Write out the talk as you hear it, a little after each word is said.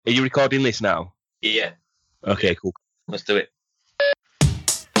Are you recording this now? Yeah. Okay, cool. Let's do it.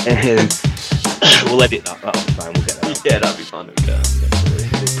 We'll edit that. That'll be fine. We'll get that out. Yeah, that'd be fun. Okay.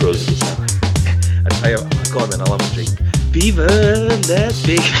 The pros of this now. Go on then, I'll have a drink. Fever, let's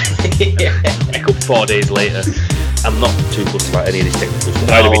be. Wake up 4 days later. I'm not too fussed about any of this technical stuff.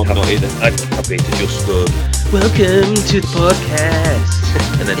 No, I'm not either. I'd be happy to just go, welcome to the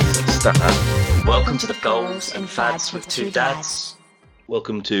podcast. And then start that. Welcome to the Goals and Fads with Two Dads.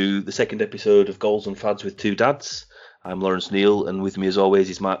 Welcome to the second episode of Goals and Fads with Two Dads. I'm Lawrence Neal, and with me as always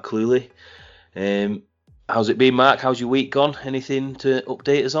is Mark Cluley. How's it been, Mark? How's your week gone? Anything to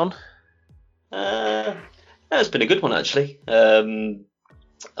update us on? It's been a good one, actually.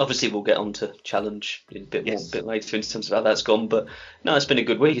 Obviously, we'll get on to challenge a bit later in terms of how that's gone. But no, it's been a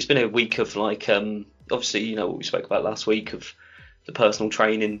good week. It's been a week of obviously, you know what we spoke about last week of the personal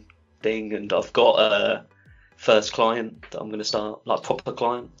training thing, and I've got a first client that I'm going to start, like proper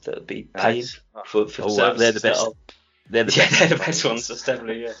client that'll be paying for the services. They're the best. They're the best ones. That's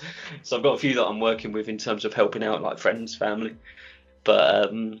definitely, yeah. So I've got a few that I'm working with in terms of helping out, like friends, family.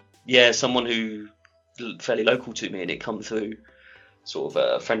 But someone who fairly local to me, and it come through sort of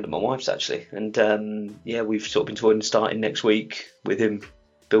a friend of my wife's actually. And we've sort of been talking starting next week with him,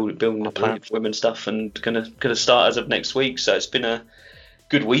 building a plan for women stuff, and gonna start as of next week. So it's been a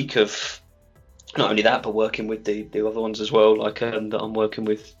good week of not only that, but working with the other ones as well, like that I'm working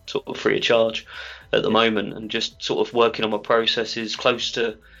with sort of free of charge at the moment, and just sort of working on my processes close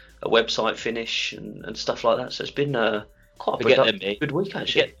to a website finish and stuff like that. So it's been quite a good week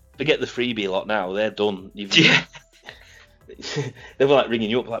actually. Forget the freebie lot now; they're done. Yeah. They were like ringing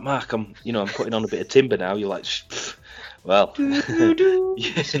you up, like, Mark, I'm putting on a bit of timber now. You're like, well,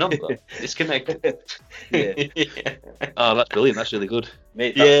 yes, number disconnected. Yeah. Oh, that's brilliant. That's really good,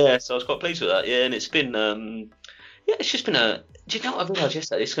 mate. So I was quite pleased with that. Yeah, and it's been, it's just been a. Do you know what I realised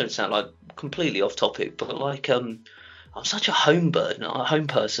yesterday? It's going to sound like completely off topic, but like, I'm such a home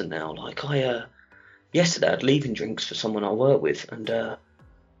person now. Like yesterday I had leaving drinks for someone I work with, and do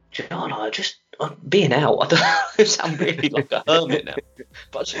you know, like, I'm being out. I don't sound really like a hermit now,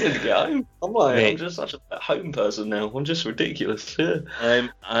 but I just wanted to get home. I'm just such a home person now. I'm just ridiculous. Yeah.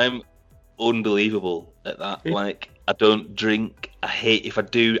 I'm unbelievable at that. Yeah. Like, I don't drink. I hate if I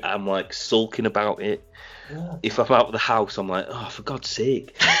do. I'm like sulking about it. Yeah. If I'm out of the house, I'm like, oh, for God's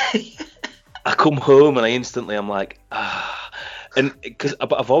sake. I come home and I'm like, ah. And because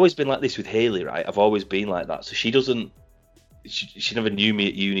I've always been like this with Hayley, right? I've always been like that. So she doesn't. She never knew me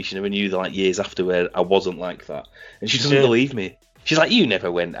at uni. She never knew the years after where I wasn't like that, and she doesn't believe me. She's like, "You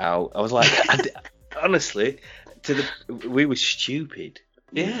never went out." I was like, honestly, we were stupid.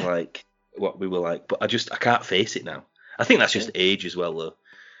 Yeah, like what we were like, but I can't face it now. I think that's just age as well, though.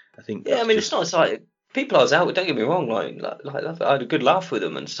 I think. Yeah, I mean, it's not. It's like people I was out with. Don't get me wrong. Like I had a good laugh with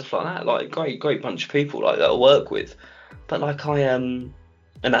them and stuff like that. Like great bunch of people like that I work with. But like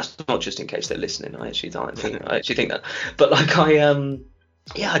and that's not just in case they're listening. I actually think that. But like I don't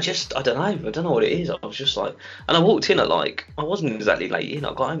know what it is. I was just like, and I walked in at I wasn't exactly late in.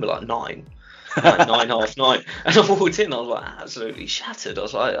 I got home at 9, 9:30, and I walked in. I was like absolutely shattered. I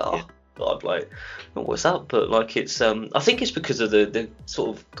was like, oh God, like what's up? But like it's I think it's because of the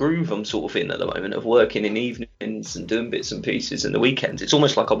sort of groove I'm sort of in at the moment of working in evenings and doing bits and pieces in the weekends. It's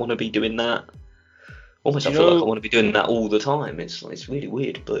almost like I want to be doing that. Almost, I feel like I want to be doing that all the time. It's really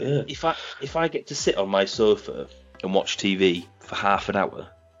weird, but yeah. If I get to sit on my sofa and watch TV for half an hour,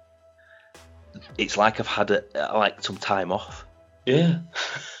 it's like I've had some time off. Yeah.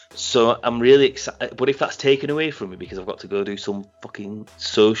 So I'm really excited. But if that's taken away from me because I've got to go do some fucking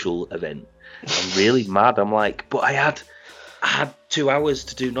social event, I'm really mad. I'm like, but I had 2 hours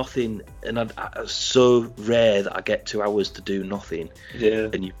to do nothing, and it's so rare that I get 2 hours to do nothing. Yeah.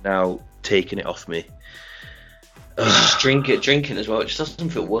 And you've now taken it off me. Just drinking as well. It just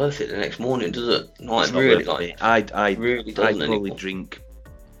doesn't feel worth it the next morning, does it? No, it's really I really probably drink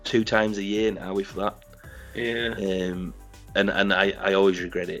 2 times a year now with that. Yeah. And I always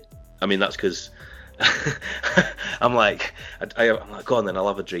regret it. I mean, that's because I'm like, go on then, I'll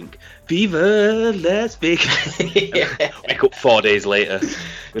have a drink. Fever, let's be. Wake up 4 days later.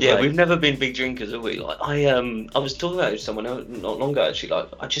 We've never been big drinkers, have we? Like I was talking about it with someone else not long ago actually. Like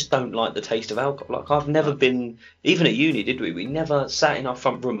I just don't like the taste of alcohol. Like I've never been, even at uni, did we? We never sat in our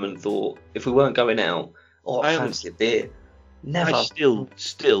front room and thought if we weren't going out, I fancy a beer. Never. I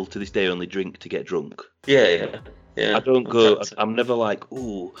still to this day only drink to get drunk. Yeah. I don't go. I'm never like,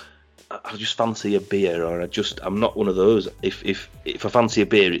 ooh, I just fancy a beer, or I'm not one of those. If I fancy a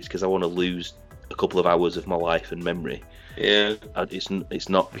beer, it's because I want to lose a couple of hours of my life and memory. Yeah. It's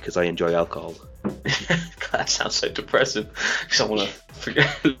not because I enjoy alcohol. That sounds so depressing. Because I want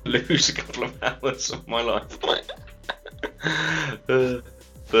to lose a couple of hours of my life. But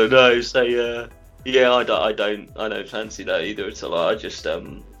no, so yeah, I don't fancy that either at all. I just I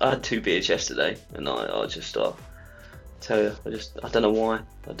had 2 beers yesterday, and I just tell you, I don't know why.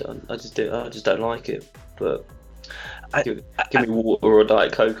 I just don't like it. But give me water or a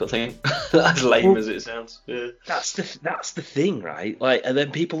Diet Coke, I think. As lame as it sounds. Yeah. That's the thing, right? Like, and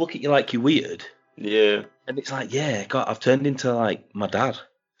then people look at you like you're weird. Yeah. And it's like, yeah, God, I've turned into like my dad.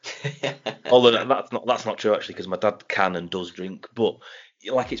 Although that's not true actually, because my dad can and does drink. But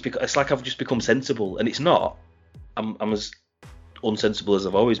like it's like I've just become sensible, and it's not. I'm as unsensible as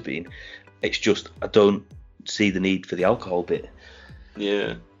I've always been. It's just I don't see the need for the alcohol bit.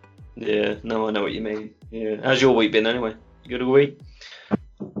 Yeah. Yeah. No, I know what you mean. Yeah. How's your week been anyway? You got a week?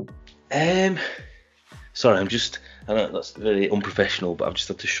 Sorry, I know that's very unprofessional, but I've just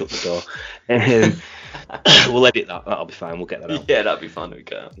had to shut the door. We'll edit that. That'll be fine. We'll get that out. Yeah, that'd be fine. We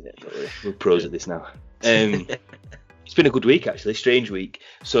go. Yeah, we're pros at this now. It's been a good week actually, strange week.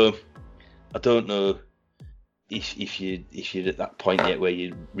 So I don't know if you're at that point yet where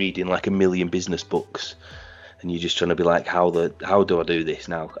you're reading like a million business books and you're just trying to be like, how do I do this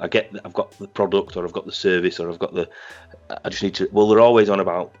now? I've got the product, or I've got the service, or I just need to. Well, they're always on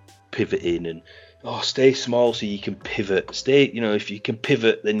about pivoting and stay small so you can pivot. If you can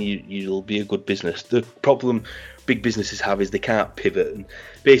pivot, then you'll be a good business. The problem big businesses have is they can't pivot, and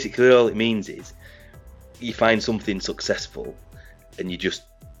basically all it means is you find something successful and you just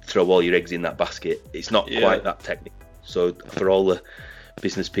throw all your eggs in that basket. It's not quite that technical. So for all the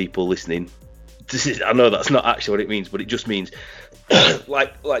business people listening, I know that's not actually what it means, but it just means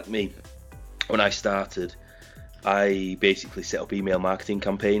like me, when I started, I basically set up email marketing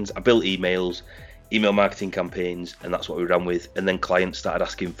campaigns. I built email marketing campaigns, and that's what we ran with. And then clients started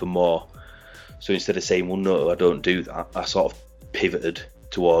asking for more. So instead of saying, well, no, I don't do that, I sort of pivoted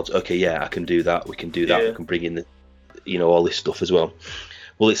towards, okay, yeah, I can do that. We can do that. We can bring in all this stuff as well.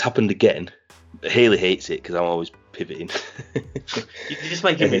 Well, it's happened again. Haley hates it because I'm always pivoting. You're just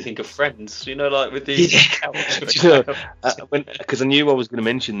making me think of Friends, like with these. Because I knew I was going to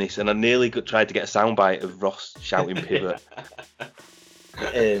mention this, and I nearly tried to get a soundbite of Ross shouting pivot.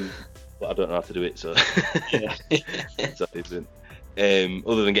 But I don't know how to do it, so so it isn't.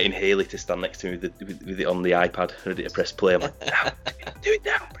 Other than getting Haley to stand next to me with it on the iPad, ready to press play. I'm like, no, do it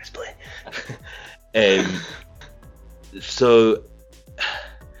now, press play. So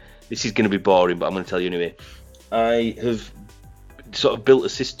this is going to be boring, but I'm going to tell you anyway. I have sort of built a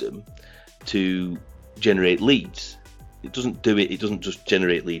system to generate leads. It doesn't just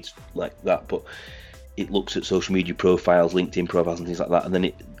generate leads like that, but it looks at social media profiles, LinkedIn profiles and things like that, and then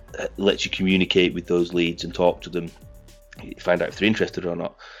it lets you communicate with those leads and talk to them, find out if they're interested or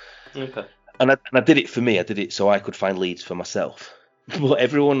not. Okay. And I did it for me. I did it so I could find leads for myself. But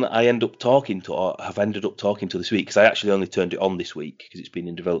everyone that I end up talking to, or have ended up talking to this week, because I actually only turned it on this week because it's been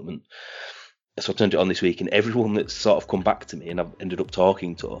in development. So I turned it on this week, and everyone that's sort of come back to me and I've ended up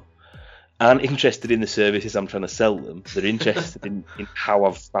talking to aren't interested in the services I'm trying to sell them. They're interested in how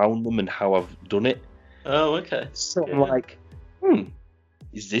I've found them and how I've done it. Oh, okay. So I'm like,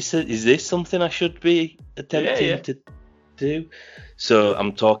 is this something I should be attempting to do? So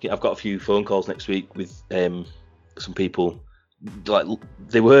I'm talking. I've got a few phone calls next week with some people. Like,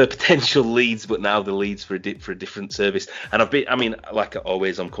 they were potential leads, but now they're leads for a different service. And like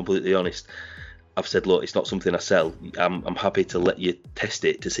always, I'm completely honest. I've said, look, it's not something I sell. I'm happy to let you test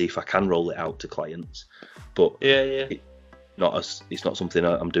it to see if I can roll it out to clients. But it's not something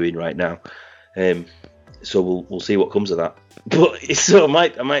I'm doing right now. So we'll see what comes of that. But I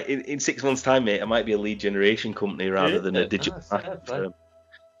might in 6 months' time, mate, I might be a lead generation company rather than a digital marketing firm.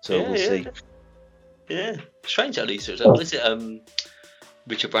 So we'll see. Yeah, strange how these sorts. What is it?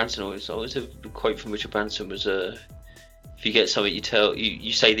 Richard Branson always a quote from Richard Branson was if you get something,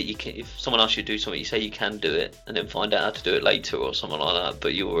 you say that you can. If someone asks you to do something, you say you can do it, and then find out how to do it later or something like that.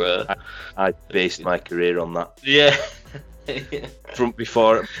 But you're I based my career on that. Yeah. From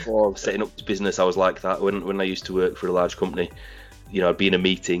before setting up this business, I was like that when I used to work for a large company. I'd be in a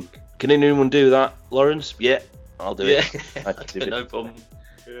meeting. Can anyone do that, Lawrence? Yeah, I'll do it. I can do it. No problem.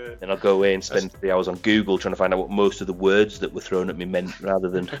 Then I'll go away and spend 3 hours on Google trying to find out what most of the words that were thrown at me meant, rather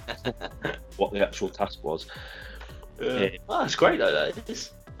than what the actual task was. That's great though.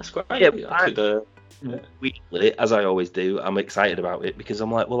 That's great. Yeah, with it, as I always do, I'm excited about it because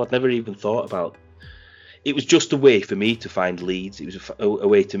I'm like, well, I've never even thought about. It was just a way for me to find leads. It was a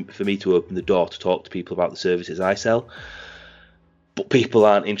way for me to open the door to talk to people about the services I sell. but people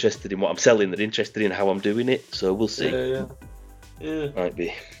aren't interested in what I'm selling. They're interested in how I'm doing it. So we'll see. Yeah. Might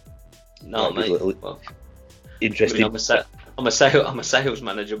be. No, mate. Well, interesting. I mean, I'm a sales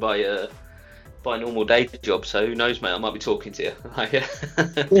manager by normal day job. So who knows, mate? I might be talking to you.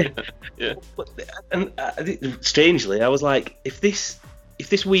 Yeah. And strangely, I was like, if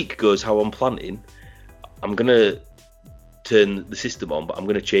this week goes how I'm planning, I'm gonna turn the system on, but I'm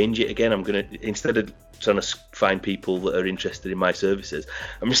gonna change it again. I'm gonna, instead of trying to find people that are interested in my services,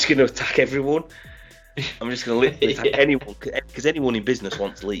 I'm just gonna attack everyone. I'm just gonna literally attack anyone, because anyone in business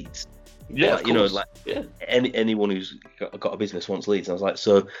wants leads. Yeah, like, anyone who's got a business wants leads. And I was like,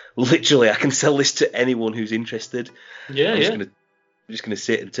 so literally, I can sell this to anyone who's interested. I'm just gonna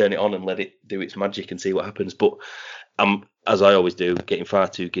sit and turn it on and let it do its magic and see what happens. But I'm, as I always do, getting far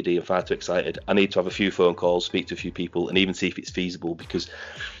too giddy and far too excited. I need to have a few phone calls, speak to a few people, and even see if it's feasible, because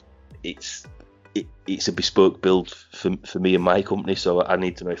it's a bespoke build for me and my company. So I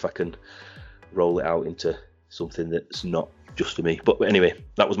need to know if I can roll it out into something that's not just for me. But anyway,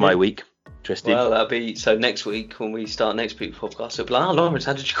 that was my week. Interesting. Well, that'll be, so next week when we start next week's podcast, it'll be like, Lawrence,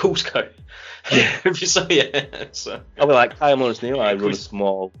 how did your calls go? So. I'll be like, hi, I'm Lawrence Neal. I run a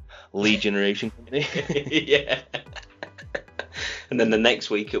small lead generation company. Yeah. And then the next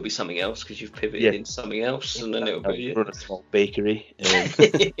week it'll be something else, because you've pivoted into something else, and then it'll be. I run a small bakery.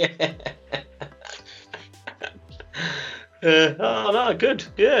 Oh no, good.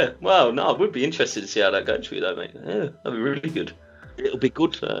 Yeah. Well, no, I would be interested to see how that goes for you, though, mate. Yeah, that'd be really good. It'll be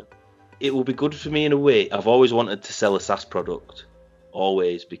good. It will be good for me in a way. I've always wanted to sell a SaaS product,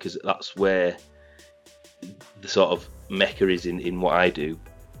 always, because that's where the sort of mecca is in what I do,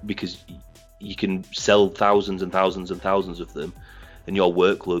 because you can sell thousands and thousands and thousands of them, and your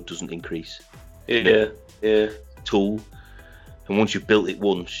workload doesn't increase. Yeah. Tool, and once you've built it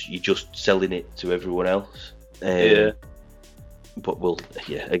once, you're just selling it to everyone else. But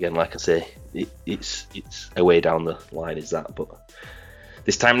again, like I say, it's a way down the line, is that? But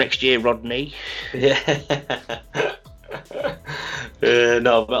this time next year, Rodney. Yeah.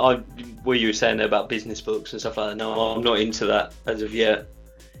 No, but what you were saying there about business books and stuff like that, no, I'm not into that as of yet.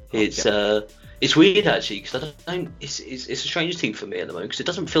 It's weird, actually, because I don't. It's a strange thing for me at the moment, because it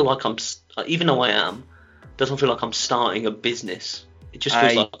doesn't feel like I'm, even though I am, it doesn't feel like I'm starting a business. It just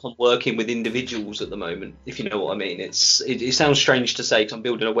feels like I'm working with individuals at the moment, if you know what I mean. It sounds strange to say, because I'm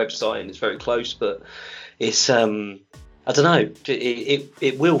building a website and it's very close, but it's I don't know.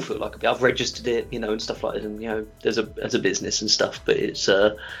 It will feel like I've registered it, and stuff like that, and as a business and stuff. But it's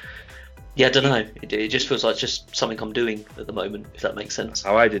I don't know. It just feels like just something I'm doing at the moment, if that makes sense. That's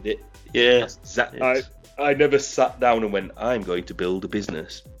how I did it. Yeah. I never sat down and went, I'm going to build a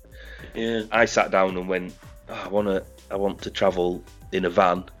business. Yeah. I sat down and went, I want to travel in a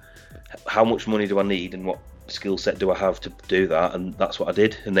van. How much money do I need, and what skill set do I have to do that? And that's what I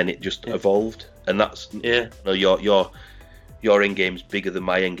did, and then it just evolved. And that's your end game's bigger than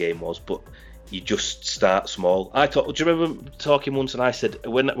my end game was, but you just start small. Do you remember talking once, and I said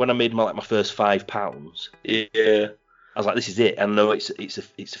when I made my first £5, I was like, this is it. And I know it's a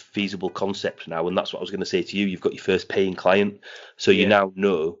feasible concept now, and that's what I was going to say to you. You've got your first paying client, so you now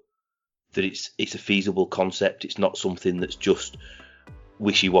know that it's a feasible concept. It's not something that's just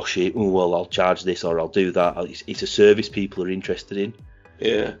wishy-washy. Oh, well, I'll charge this or I'll do that. It's a service people are interested in.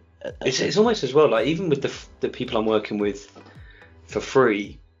 Yeah, it's almost as well, like, even with the people I'm working with for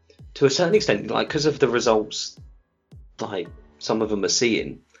free, to a certain extent, like, because of the results, like some of them are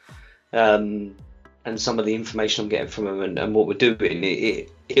seeing, and some of the information I'm getting from them and what we're doing,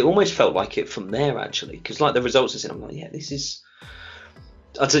 it almost felt like it from there, actually, because like the results are seeing, I'm like, yeah, this is.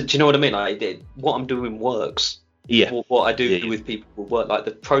 Do you know what I mean? Like, what I'm doing works. Yeah. What I do with people will work. Like,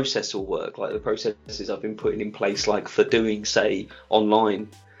 the process will work. Like, the processes I've been putting in place, like for doing, say, online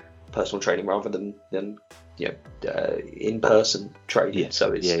personal training rather than in-person training. Yeah.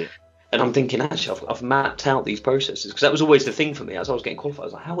 So it's. And I'm thinking, actually, I've mapped out these processes, because that was always the thing for me as I was getting qualified. I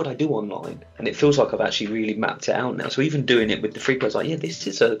was like, how would I do online? And it feels like I've actually really mapped it out now. So even doing it with the free course, like, this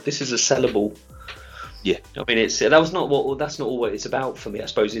is a sellable. Yeah, I mean, that's not all what it's about for me, I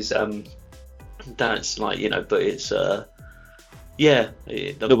suppose. Is that's like, but it's no,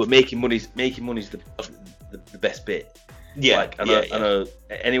 but making money's the best bit. Yeah, like, I know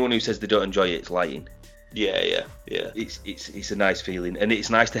anyone who says they don't enjoy it, it's lying. Yeah. It's a nice feeling, and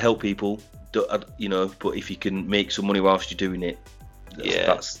it's nice to help people. But if you can make some money whilst you're doing it,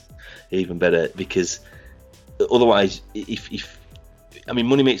 that's even better, because otherwise, if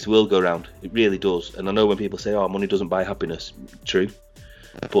money makes the world go round. It really does. And I know when people say, money doesn't buy happiness. True.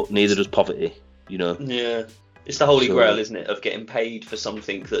 But neither does poverty, Yeah. It's the holy grail, isn't it, of getting paid for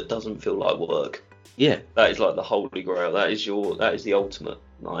something that doesn't feel like work. Yeah, that is like the holy grail. That is the ultimate.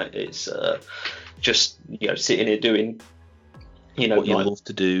 Like, it's just, you know, sitting here doing, you know, what you love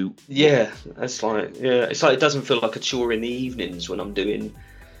to do. Yeah, it's like it doesn't feel like a chore in the evenings when I'm doing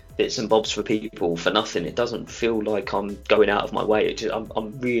bits and bobs for people for nothing. It doesn't feel like I'm going out of my way.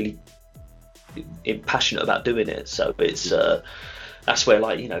 I'm really passionate about doing it. So it's that's where,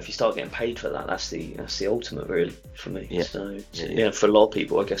 like, you know, if you start getting paid for that, that's the ultimate, really, for me. Yeah. So for a lot of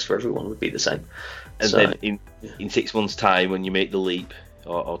people, I guess for everyone would be the same. And then in 6 months' time, when you make the leap,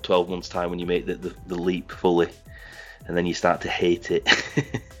 or 12 months' time when you make the leap fully, and then you start to hate it,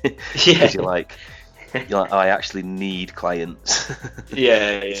 because you're like, oh, I actually need clients.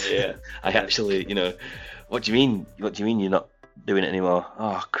 yeah. I actually, you know, what do you mean? What do you mean you're not doing it anymore?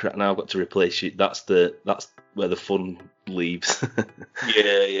 Oh crap! Now I've got to replace you. That's where the fun leaves.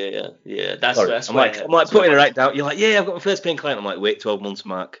 Yeah. That's I'm like putting it right down. You're like, yeah, I've got my first paying client. I'm like, wait, 12 months,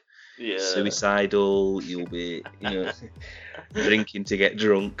 Mark. Yeah. Suicidal. You'll be, you know, drinking to get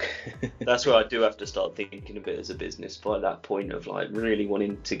drunk. That's where I do have to start thinking of it as a business by that point of, like, really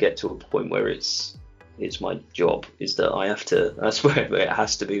wanting to get to a point where it's my job. Is that I have to. That's where it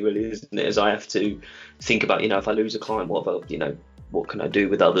has to be, really, isn't it? Is I have to think about, you know, if I lose a client, what can I do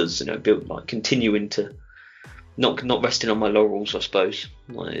with others? You know, build, like, continuing to not resting on my laurels, I suppose.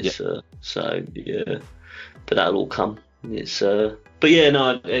 Like, so yeah, but that'll all come. It's but yeah,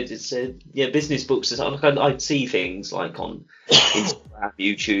 no, it's business books. Like, I'd see things like on Instagram,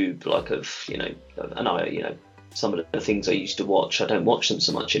 YouTube, like, of, you know, and I, you know, some of the things I used to watch, I don't watch them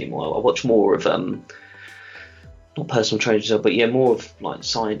so much anymore. I watch more of not personal trainers, but yeah, more of, like,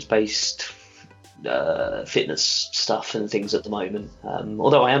 science-based fitness stuff and things at the moment.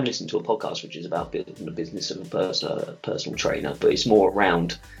 Although I am listening to a podcast which is about building the business of a personal trainer, but it's more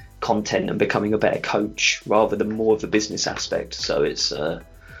around content and becoming a better coach rather than more of the business aspect. So it's but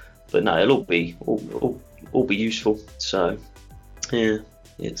no, it'll all be useful. So yeah,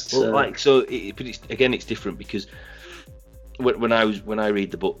 it's it's different, because when I read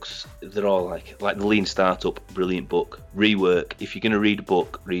the books, they're all like the Lean Startup, brilliant book. Rework, if you're going to read a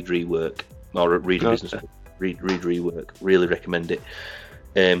book, read Rework, or read a business book, read Rework. Really recommend it.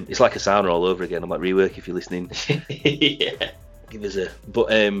 It's like a sauna all over again. I'm like, Rework, if you're listening. Yeah. Give us but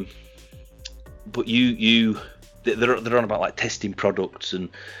they're on about, like, testing products, and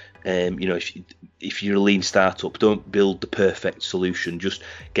you know, if you're a lean startup, don't build the perfect solution. Just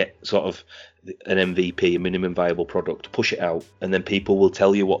get sort of an MVP, a minimum viable product, push it out, and then people will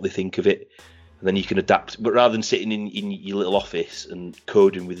tell you what they think of it, and then you can adapt. But rather than sitting in your little office and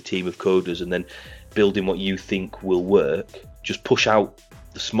coding with a team of coders and then building what you think will work, just push out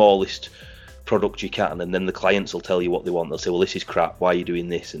the smallest product you can, and then the clients will tell you what they want. They'll say, well, this is crap, why are you doing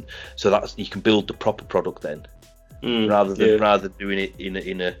this? And so that's, you can build the proper product then, rather than doing it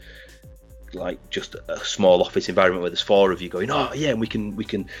in a like just a small office environment where there's 4 of you going, oh yeah, and we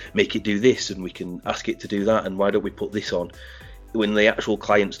can make it do this, and we can ask it to do that, and why don't we put this on? When the actual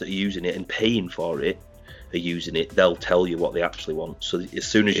clients that are using it and paying for it are using it, they'll tell you what they actually want. So as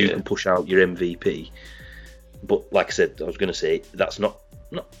soon as you can push out your MVP, but like I said, I was going to say, that's not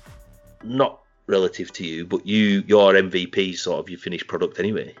relative to you, but your MVP sort of your finished product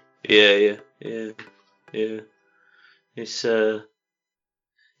anyway. Yeah. It's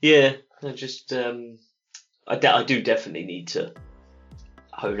I just I do definitely need to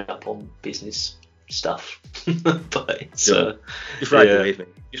hone up on business stuff, but it's just ride the wave, mate.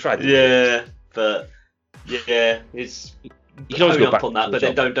 Just ride the wave. But yeah, it's you can always go back on that, but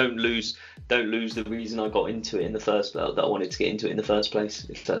then don't lose the reason I got into it in the first place, that I wanted to get into it in the first place,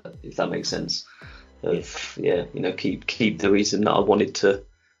 if that makes sense. You know, keep the reason that I want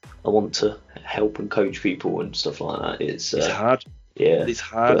to help and coach people and stuff like that. It's hard. Yeah, it's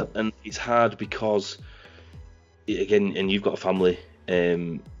hard, and it's hard because, again, and you've got a family,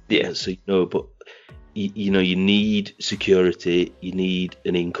 so you know, but you know, you need security, you need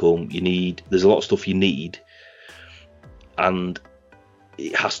an income, there's a lot of stuff you need, and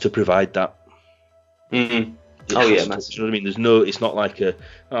it has to provide that. Mm-hmm. You know what I mean? It's not like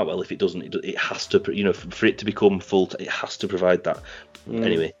if it doesn't, it has to, you know, for it to become full, it has to provide that.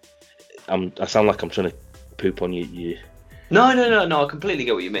 Anyway, I sound like I'm trying to poop on you. No, I completely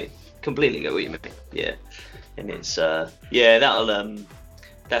get what you mean. Yeah, and it's that's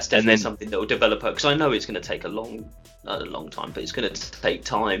definitely something that will develop, because I know it's going to take a long time, but it's going to take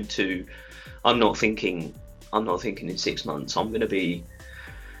time to. I'm not thinking in 6 months I'm going to be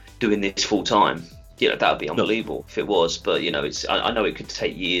doing this full time. You know, that would be unbelievable if it was, but you know, I know it could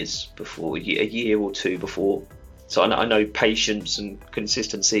take years before, a year or two before. So I know patience and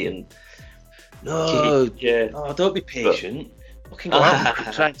consistency and No, Yeah. oh, don't be patient. Fucking go out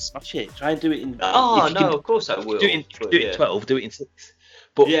and try and smash it. Try and do it in. Oh if you no, can, of course I will. do it in 12. Do it in 6.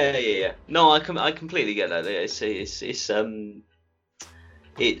 But Yeah. No, I completely get that.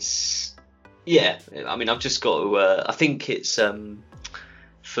 It's yeah. I mean, I've just got to. I think it's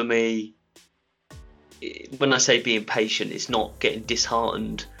for me. When I say being patient, it's not getting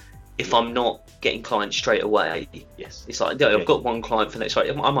disheartened if I'm not getting clients straight away. Yes. It's like, I've got one client for next.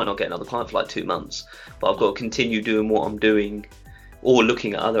 Sorry, I might not get another client for like 2 months, but I've got to continue doing what I'm doing, or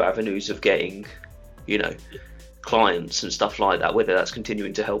looking at other avenues of getting, clients and stuff like that. Whether that's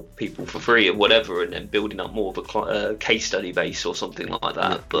continuing to help people for free or whatever, and then building up more of a case study base or something like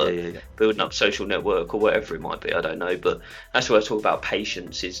that. Building up social network or whatever it might be. I don't know, but that's where I talk about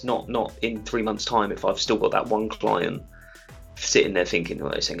patience. Is not in 3 months' time if I've still got that one client sitting there thinking,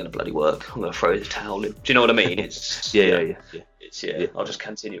 well, this ain't gonna bloody work. I'm gonna throw the towel in. Do you know what I mean? It's I'll just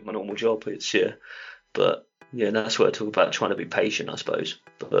continue my normal job. But that's where I talk about trying to be patient, I suppose.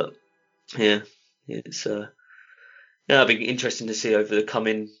 But it's it'll be interesting to see over the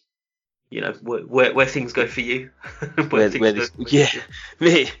coming, where things go for you.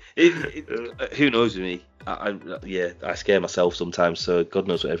 Who knows with me? I scare myself sometimes, so God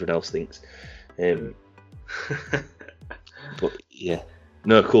knows what everyone else thinks. But yeah,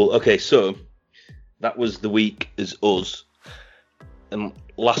 no, cool. Okay, so that was the week as us. And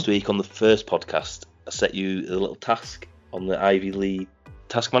last week on the first podcast, I set you a little task on the Ivy League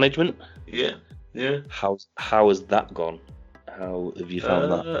task management. Yeah. How has that gone? How have you found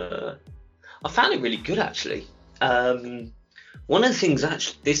that? I found it really good, actually. One of the things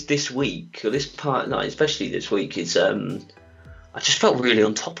actually this week, or this part, especially this week, is I just felt really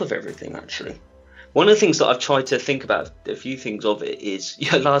on top of everything, actually. One of the things that I've tried to think about, a few things of it is,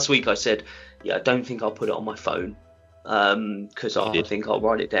 last week I said, I don't think I'll put it on my phone, because I think I'll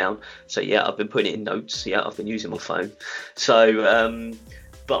write it down. So I've been putting it in notes. I've been using my phone. So,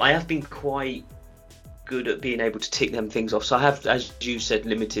 but I have been quite good at being able to tick them things off. So I have, as you said,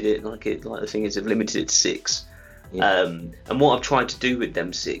 limited it. Like the thing is, I've limited it to 6. Yeah. And what I've tried to do with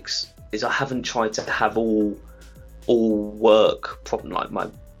them 6 is I haven't tried to have all work problem like my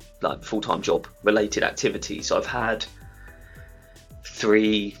full-time job related activities. I've had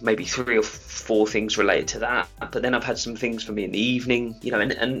 3 or 4 things related to that, but then I've had some things for me in the evening,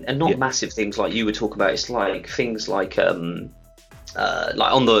 and not massive things like you were talking about. It's like things like on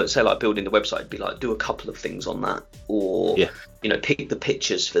the, say, like building the website, be like, do a couple of things on that, or pick the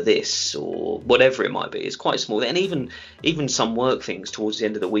pictures for this, or whatever it might be. It's quite small. And even some work things towards the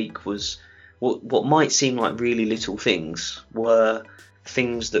end of the week was what might seem like really little things were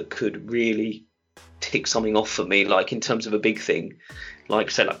things that could really tick something off for me, like in terms of a big thing, like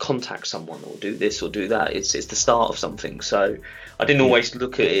say like contact someone or do this or do that. It's the start of something. So I didn't always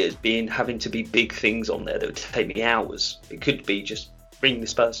look at it as having to be big things on there that would take me hours. It could be just ring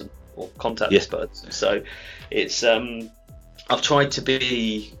this person or contact this person. So it's I've tried to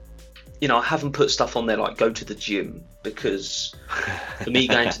be, I haven't put stuff on there like go to the gym, because for me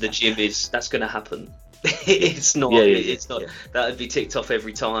going to the gym that's going to happen. It's not. It's not. That would be ticked off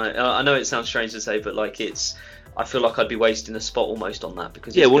every time. I know it sounds strange to say, but I feel like I'd be wasting a spot almost on that,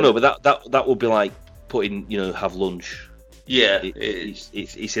 because but that would be like putting have lunch.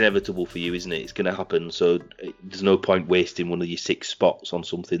 It's inevitable for you, isn't it? It's going to happen. So there's no point wasting one of your 6 spots on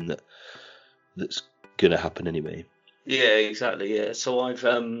something that's going to happen anyway. Yeah, exactly. Yeah. So I've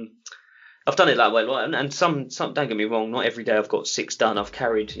done it that way, and some don't get me wrong, not every day I've got 6 done. I've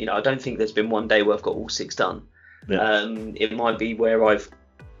carried, I don't think there's been one day where I've got all 6 done. It might be where I've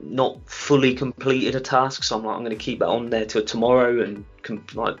not fully completed a task, so I'm going to keep that on there till tomorrow and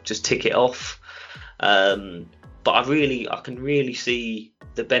just tick it off. But I can really see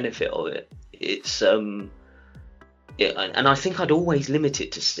the benefit of it. It's and I think I'd always limit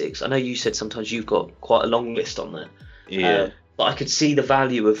it to 6. I know you said sometimes you've got quite a long list on there. But I could see the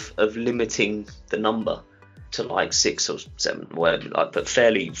value of limiting the number to like 6 or 7, whatever, but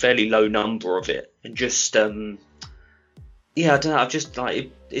fairly low number of it, and just I don't know. I've just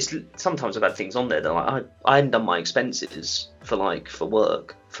it's sometimes I've had things on there that I hadn't done my expenses for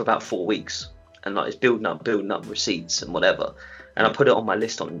work for about 4 weeks, and it's building up receipts and whatever, and I put it on my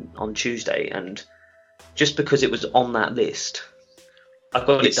list on Tuesday, and just because it was on that list, I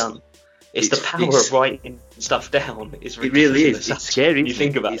got it done. It's the power of writing stuff down. It really is. It's scary. You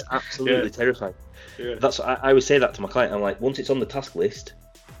think about it. It's absolutely terrifying. Yeah. That's I always say that to my client. I'm like, once it's on the task list,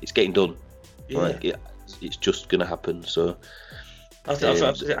 it's getting done. It's just gonna happen. So I've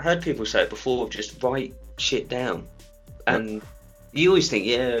heard people say it before. Just write shit down, and you always think,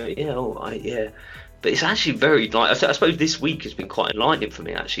 all right, but it's actually very I suppose this week has been quite enlightening for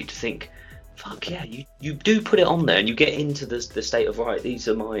me, actually, to think fuck yeah, you do put it on there, and you get into the state of, right, these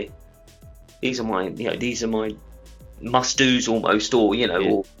are my must do's almost, or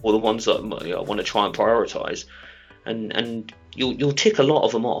or the ones that I want to try and prioritize, and you'll tick a lot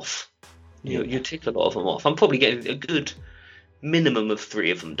of them off. You tick a lot of them off. I'm probably getting a good minimum of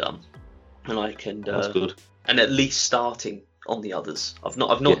 3 of them done, and That's good. And at least starting on the others. I've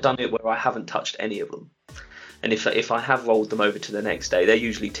not done it where I haven't touched any of them. And if I have rolled them over to the next day, they're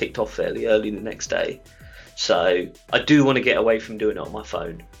usually ticked off fairly early the next day. So I do want to get away from doing it on my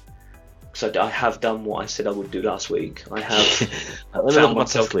phone. So I have done what I said I would do last week. I have found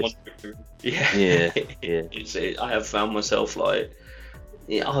myself. I have found myself like,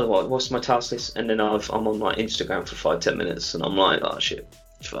 what's my task list? And then I'm on like Instagram for 5-10 minutes, and I'm like, oh shit,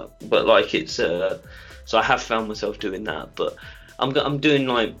 fuck. But like it's so I have found myself doing that. But I'm doing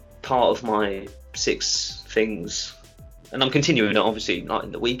like part of my 6 things, and I'm continuing it obviously like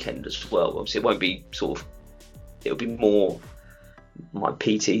in the weekend as well. Obviously it won't be it'll be more my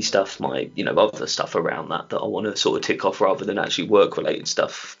PT stuff, my other stuff around that I want to sort of tick off, rather than actually work related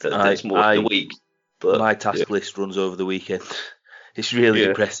stuff that's more in the week. But my task list runs over the weekend. It's really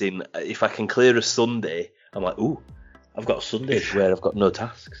depressing. If I can clear a Sunday, I'm like, ooh, I've got a Sunday where I've got no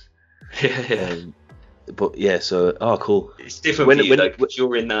tasks. But yeah, so cool. It's different for you though, because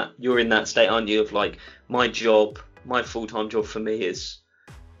you're in that state, aren't you? Of like, my full-time job for me it's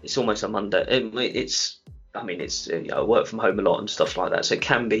almost a Monday. I work from home a lot and stuff like that, so it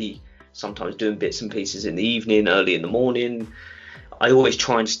can be sometimes doing bits and pieces in the evening, early in the morning. I've always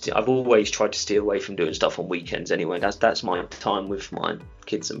tried to steer away from doing stuff on weekends anyway. That's my time with my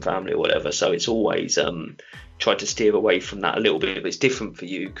kids and family or whatever. So it's always tried to steer away from that a little bit. But it's different for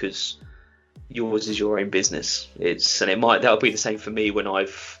you because yours is your own business. That'll be the same for me when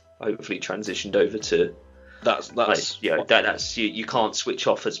I've hopefully transitioned over to. You can't switch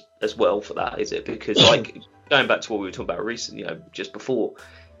off as well for that, is it? Because like going back to what we were talking about recently, just before,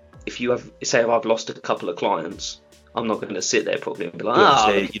 if I've lost a couple of clients, I'm not going to sit there probably and be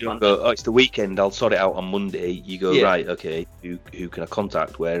like, you don't go, it's the weekend, I'll sort it out on Monday. You go, right, okay, who can I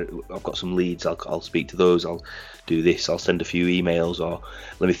contact? Where I've got some leads, I'll speak to those. I'll do this. I'll send a few emails, or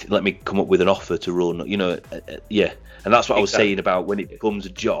let me come up with an offer to run. And that's what I was saying about when it becomes a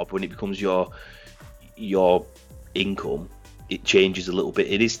job, when it becomes your income, it changes a little bit.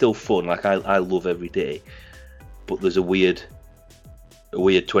 It is still fun. Like I love every day, but there's a weird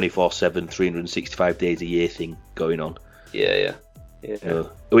 24/7, 365 days a year thing going on. Yeah.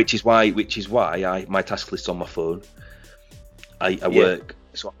 Which is why my task list's on my phone. I work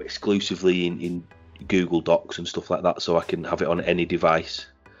sort of exclusively in Google Docs and stuff like that, so I can have it on any device.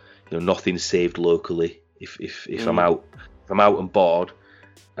 Nothing's saved locally. If I'm out and bored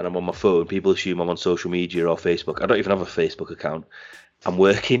and I'm on my phone, people assume I'm on social media or Facebook. I don't even have a Facebook account. I'm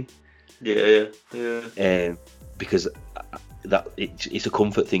working. Yeah. Because that it's a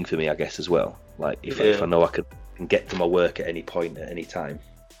comfort thing for me, I guess, as well. Like if I know I can get to my work at any point at any time.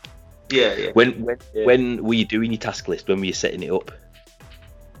 Yeah. When were you doing your task list? When were you setting it up?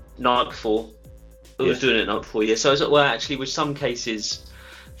 Night before. I was doing it night before. Yeah. So actually, with some cases,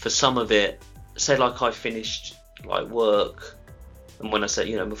 for some of it, say like I finished like work, and when I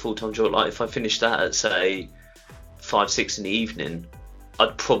say my full-time job, like if I finished that at say 5-6 in the evening,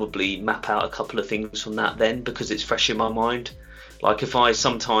 I'd probably map out a couple of things from that then, because it's fresh in my mind. Like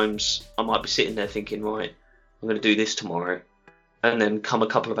sometimes I might be sitting there thinking, right, I'm going to do this tomorrow, and then come a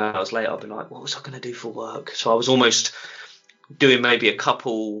couple of hours later, I'll be like, what was I going to do for work? So I was almost doing maybe a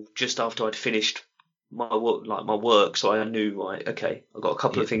couple just after I'd finished my work, so I knew, right, okay, I've got a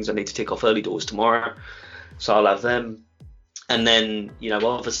couple of things I need to tick off early doors tomorrow, so I'll have them. And then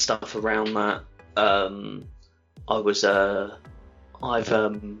other stuff around that, I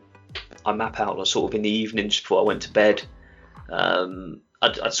map out sort of in the evenings before I went to bed.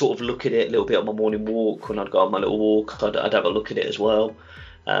 I'd sort of look at it a little bit on my morning walk. When I'd go on my little walk, I'd have a look at it as well.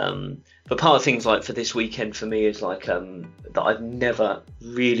 But part of things like for this weekend for me is like that I've never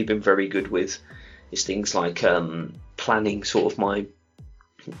really been very good with is things like planning sort of my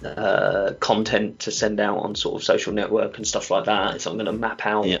content to send out on sort of social network and stuff like that. So I'm going to map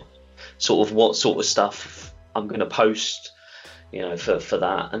out sort of what sort of stuff I'm going to post, for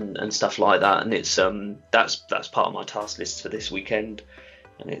that and stuff like that. And it's that's part of my task list for this weekend.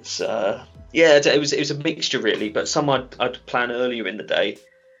 And it's it was a mixture really, but some I'd plan earlier in the day,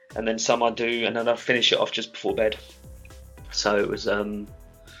 and then some I'd do, and then I'd finish it off just before bed. So it was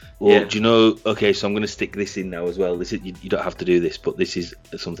Well, do you know? Okay, so I'm going to stick this in now as well. This is, you don't have to do this, but this is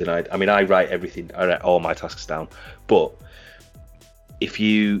something I write everything. I write all my tasks down. But if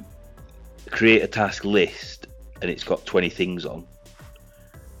you create a task list and it's got 20 things on,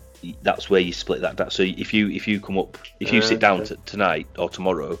 that's where you split that. So if you come up, if you sit down tonight or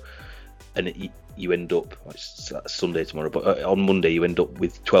tomorrow, and you end up, it's Sunday tomorrow, but on Monday you end up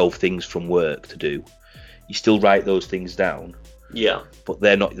with 12 things from work to do. You still write those things down. Yeah. But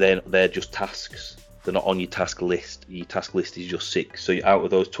they're just tasks. They're not on your task list. Your task list is just 6. So out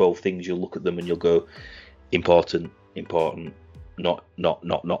of those 12 things, you'll look at them and you'll go, important, not.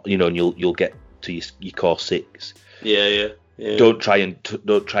 And you'll get to your core 6. Yeah. Don't try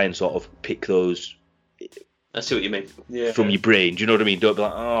and sort of pick those. I see what you mean. Yeah. From your brain, do you know what I mean? Don't be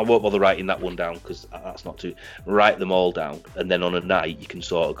like, I won't bother writing that one down because that's not too. Write them all down, and then on a night you can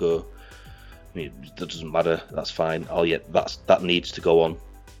sort of go. I mean, that doesn't matter. That's fine. Oh yeah, that needs to go on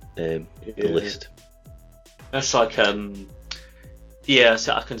the list. That's like yeah.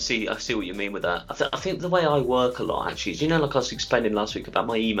 So I see what you mean with that. I think the way I work a lot actually is, like I was explaining last week about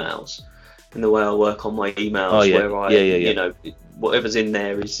my emails and the way I work on my emails, where I whatever's in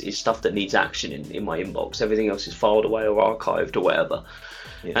there is stuff that needs action in my inbox. Everything else is filed away or archived or whatever.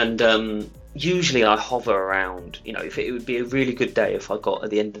 Yeah. And usually I hover around. If it would be a really good day if I got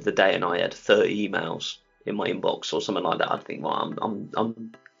at the end of the day and I had 30 emails in my inbox or something like that, I'd think, well,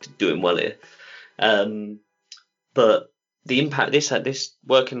 I'm doing well here. But the impact this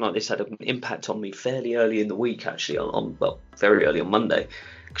working like this had an impact on me fairly early in the week, actually, very early on Monday,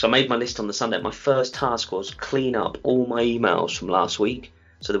 because I made my list on the Sunday. My first task was clean up all my emails from last week,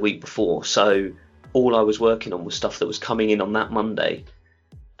 so the week before. So all I was working on was stuff that was coming in on that Monday,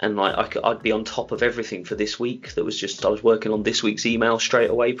 and I'd be on top of everything for this week. I was working on this week's email straight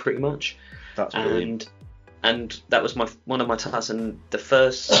away, pretty much. That's brilliant. And that was one of my tasks. And the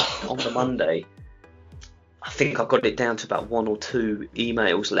first on the Monday, I think I got it down to about 1 or 2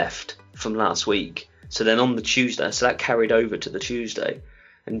 emails left from last week. So then on the Tuesday, so that carried over to the Tuesday.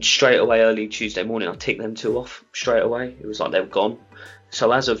 And straight away, early Tuesday morning, I ticked them 2 off straight away. It was like they were gone.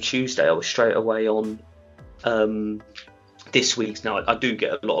 So as of Tuesday, I was straight away on this week's. Now, I do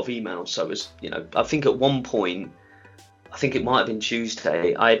get a lot of emails. So it was, I think at one point, I think it might have been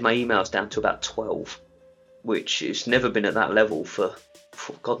Tuesday, I had my emails down to about 12, which has never been at that level for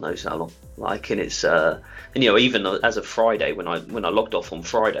God knows how long. And it's and even as of Friday, when I logged off on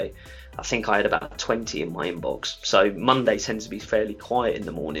Friday, I think I had about 20 in my inbox. So Monday tends to be fairly quiet in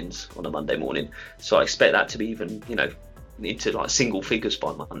the mornings on a Monday morning. So I expect that to be even into like single figures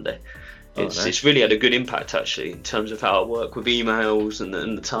by Monday. It's really had a good impact actually in terms of how I work with emails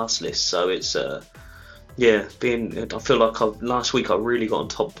and the task list. So it's I feel like last week I really got on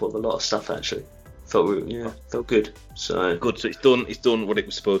top of a lot of stuff actually. Felt good. So good. So it's done what it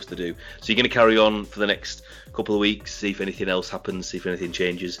was supposed to do. So you're going to carry on for the next couple of weeks, see if anything else happens, see if anything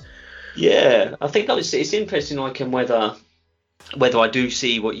changes. Yeah, I think it's interesting, whether I do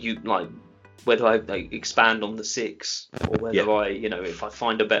see what you like, whether I expand on the 6, or whether I, if I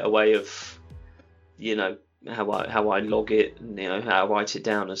find a better way of, how I log it, and how I write it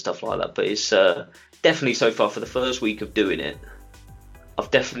down and stuff like that. But it's definitely so far for the first week of doing it,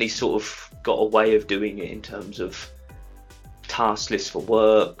 I've definitely sort of got a way of doing it in terms of task lists for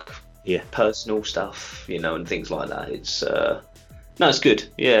work, personal stuff, and things like that. It's it's good.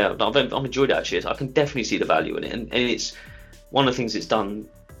 Yeah, I've enjoyed it actually. I can definitely see the value in it, and it's one of the things it's done,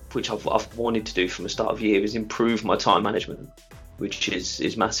 which I've wanted to do from the start of the year, is improve my time management, which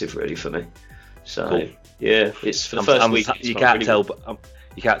is massive really for me. So cool. Yeah, it's for the first week. You can't tell, but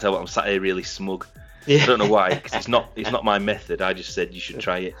I'm sat here really smug. Yeah. I don't know why, because it's not my method. I just said you should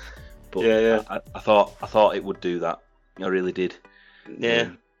try it, but I thought it would do that. I really did. Yeah.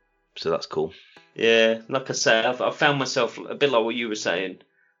 So that's cool. Yeah, like I say, I've found myself a bit like what you were saying.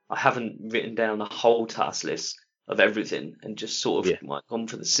 I haven't written down a whole task list of everything and just sort of gone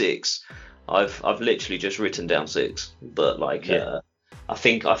for the 6. I've literally just written down 6, but I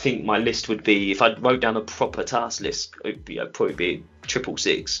think my list would be, if I wrote down a proper task list, it'd probably be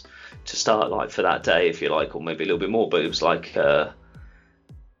 666 to start for that day, if you like, or maybe a little bit more. But it was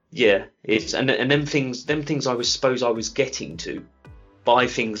it's and them things I suppose I was getting to by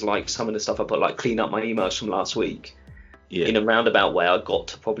things like some of the stuff I put, like clean up my emails from last week. Yeah. In a roundabout way, I got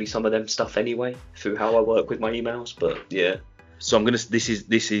to probably some of them stuff anyway through how I work with my emails. But yeah. So I'm gonna. This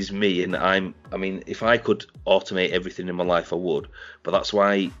is me, and I mean, if I could automate everything in my life, I would. But that's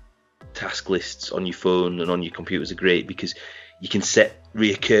why task lists on your phone and on your computers are great, because you can set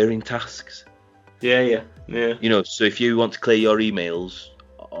reoccurring tasks. Yeah. So if you want to clear your emails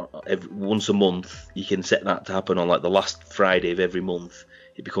once a month, you can set that to happen on the last Friday of every month.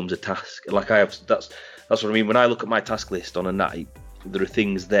 It becomes a task. That's what I mean. When I look at my task list on a night, there are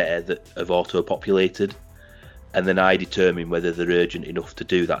things there that have auto-populated, and then I determine whether they're urgent enough to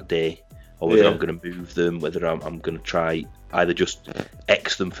do that day, or whether I'm going to move them, whether I'm going to try either just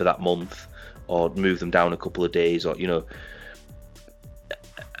X them for that month or move them down a couple of days, or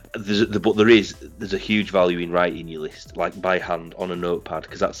there's a huge value in writing your list, like by hand on a notepad,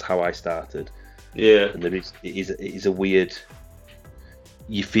 because that's how I started. Yeah. And it is a weird.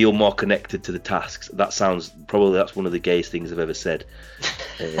 You feel more connected to the tasks. That's one of the gayest things I've ever said.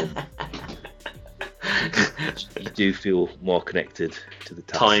 You do feel more connected to the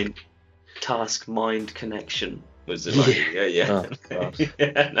task. Task mind connection was the line. Yeah. Oh,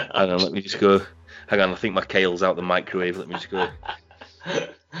 hang on, let me just go. Hang on, I think my kale's out the microwave. Let me just go.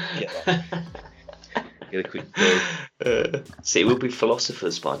 Get a quick go. See, we'll be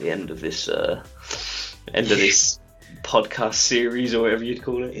philosophers by the end of this podcast series, or whatever you'd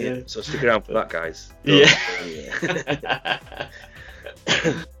call it. Yeah. So stick around for that, guys. Yeah.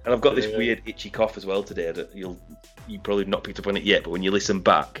 And I've got this weird itchy cough as well today. You probably not picked up on it yet, but when you listen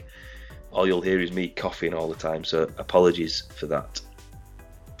back, all you'll hear is me coughing all the time. So apologies for that.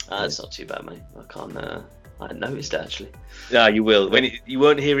 It's not too bad, mate. I hadn't noticed it, actually. Yeah, you will. You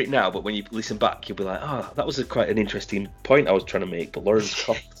won't hear it now, but when you listen back, you'll be like, that was quite an interesting point I was trying to make, but Lauren's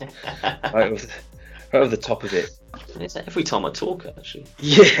coughed right over the top of it. It's every time I talk, actually.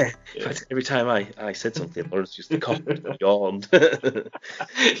 Yeah. Every time I said something, Lauren's just coughed and yawned.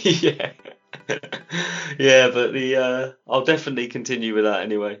 Yeah. Yeah, but I'll definitely continue with that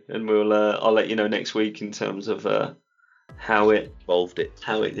anyway, and I'll let you know next week in terms of how it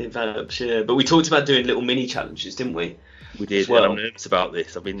develops. Yeah, but we talked about doing little mini challenges, didn't we? We did. Well, I'm nervous about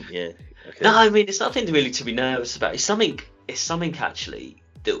this. Okay. No, I mean, it's nothing really to be nervous about. It's something actually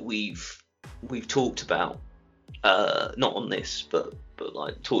that we've talked about, not on this, but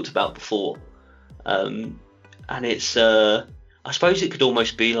like talked about before, and it's I suppose it could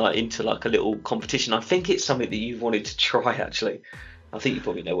almost be like into like a little competition. I think it's something that you've wanted to try, actually. I think you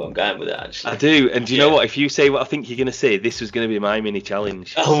probably know where I'm going with it, actually. I do, and do you know what? If you say what I think you're going to say, this was going to be my mini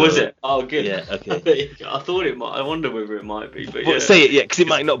challenge. Oh, was it? Oh, good. Yeah, okay. I thought it might. I wonder whether it might be, but yeah. Say it, because it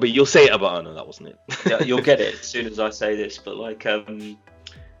might not be. You'll say it about, no, that wasn't it. Yeah, you'll get it as soon as I say this, but like,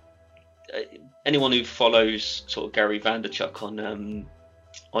 anyone who follows sort of Gary Vaynerchuk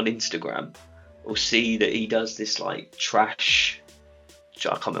on Instagram will see that he does this like trash. I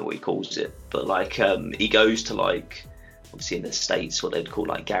can't remember what he calls it, but like he goes to like, obviously in the States, what they'd call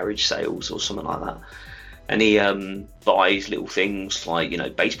like garage sales or something like that, and he buys little things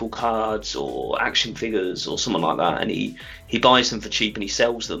like baseball cards or action figures or something like that, and he buys them for cheap and he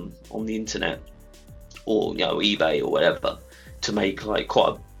sells them on the internet or eBay or whatever to make like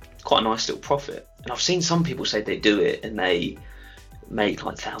quite a nice little profit. And I've seen some people say they do it and they make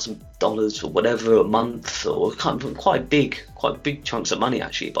like $1,000 or whatever a month, or quite big chunks of money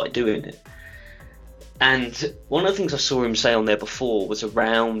actually by doing it. And one of the things I saw him say on there before was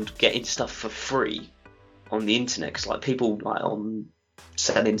around getting stuff for free on the internet, because like people like on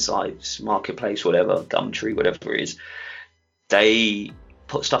selling sites, Marketplace, whatever, Gumtree, whatever it is, they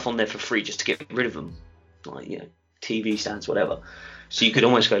put stuff on there for free just to get rid of them, like TV stands, whatever. So you could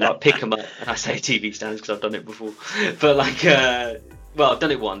almost go like pick them up, and I say TV stands because I've done it before, but like I've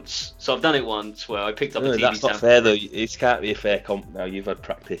done it once. So I've done it once where I picked up a TV stand. That's not fair though. It can't be a fair comp now. You've had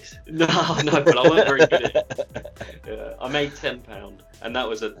practice. No, but I wasn't very good at it. Yeah, I made £10, and that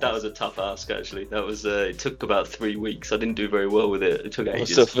was a tough ask actually. That was it took about 3 weeks. I didn't do very well with it. It took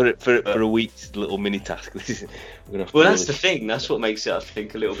ages. So for a week's little mini task, that's the thing. That's what makes it, I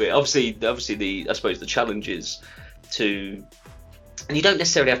think, a little bit. Obviously I suppose the challenge is to, and you don't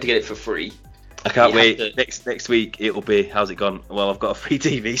necessarily have to get it for free. I can't wait. Next week it'll be, how's it gone? Well, I've got a free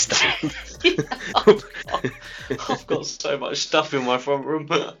TV stand. I've got so much stuff in my front room,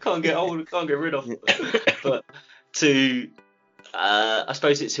 I can't get rid of. But I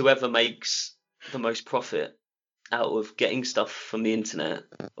suppose it's whoever makes the most profit out of getting stuff from the internet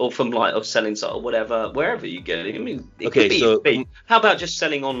or from or selling site or whatever, wherever you get it. I mean, it could be. How about just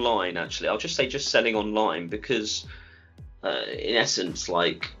selling online? Actually, I'll just say just selling online, because in essence,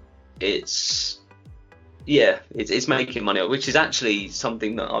 like, it's making money, which is actually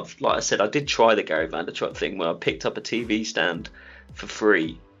something that like I said, I did try the Gary Vaynerchuk thing where I picked up a TV stand for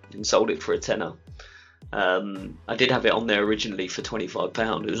free and sold it for £10. I did have it on there originally for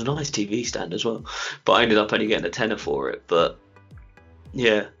 £25. It was a nice TV stand as well, but I ended up only getting £10 for it. But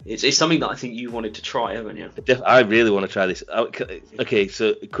yeah, it's something that I think you wanted to try, haven't you? I really want to try this. Okay,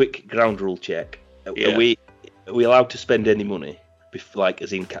 so a quick ground rule check. Yeah. Are we allowed to spend any money, like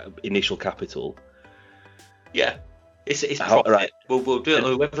as in initial capital? Yeah, it's profit. Right. We'll do it.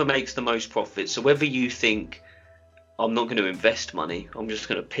 Whoever makes the most profit. So whether you think I'm not going to invest money, I'm just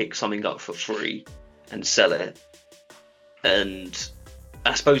going to pick something up for free and sell it. And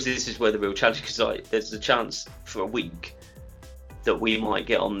I suppose this is where the real challenge is. Like, there's a chance for a week that we might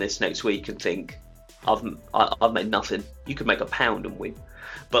get on this next week and think, I've made nothing. You could make £1 and win,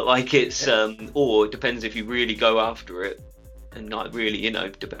 but like it's or it depends if you really go after it, and like really,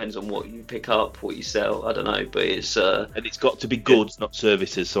 depends on what you pick up, what you sell. I don't know, but it's and it's got to be goods, not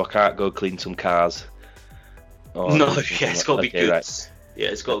services. So I can't go clean some cars. No, it's got to be goods. Right. Yeah,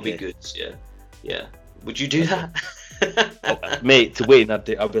 it's got to be goods. Yeah. Would you do that? Mate, to win, I'd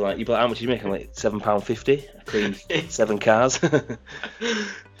be like, how much are you making? Like £7.50. I clean 7 cars.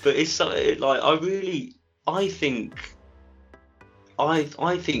 But it's like I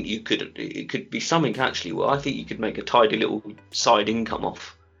think it could be something actually. Well, I think you could make a tidy little side income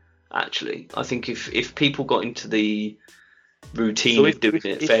off. Actually, I think if people got into the routine of doing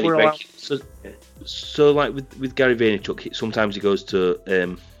it fairly regularly. So like with Gary Vaynerchuk, sometimes he goes to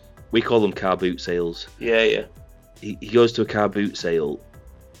we call them car boot sales. Yeah. He goes to a car boot sale,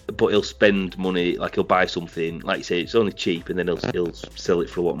 but he'll spend money, like he'll buy something, like you say, it's only cheap, and then he'll sell it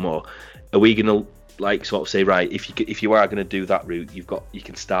for a lot more. Are we gonna like sort of say, right, if you are gonna do that route, you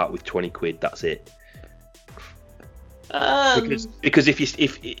can start with 20 quid, that's it? Because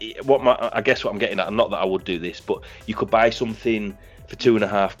I guess what I'm getting at, and not that I would do this, but you could buy something for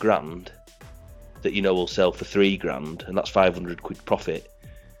 £2,500 that will sell for £3,000, and that's 500 quid profit.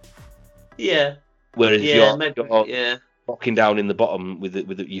 Yeah. Whereas you're walking down in the bottom with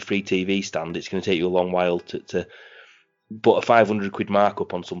your free TV stand, it's going to take you a long while to put a 500 quid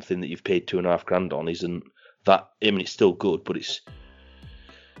markup on something that you've paid £2,500 on. Isn't that? I mean, it's still good, but it's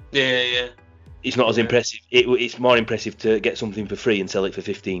it's not as impressive. It's more impressive to get something for free and sell it for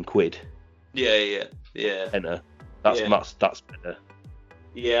 15 quid. Yeah. Better. That's better.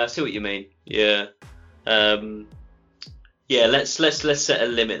 Yeah, I see what you mean. Yeah. Yeah, let's set a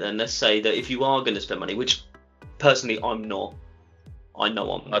limit then. Let's say that if you are going to spend money, which personally I'm not. I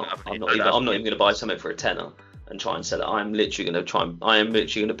know I'm not. I'm not even going to buy something for a tenner and try and sell it. I'm literally going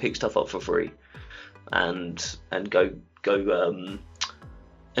to pick stuff up for free, and go and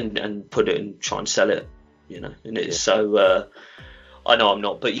put it and try and sell it. And it's so. I know I'm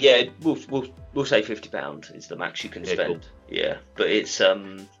not, but yeah, we'll say £50 is the max you can spend. Cool. Yeah, but it's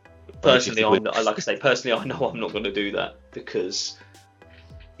personally, I know I'm not going to do that, because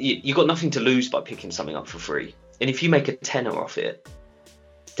you got nothing to lose by picking something up for free. And if you make a tenner off it,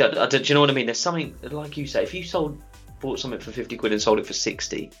 do you know what I mean? There's something, like you say, if you bought something for 50 quid and sold it for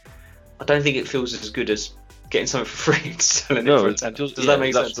 60, I don't think it feels as good as getting something for free and selling it for a tenner. Does that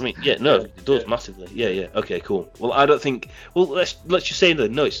make sense? It does massively. Yeah. Okay, cool. Well, I don't think. Well, let's just say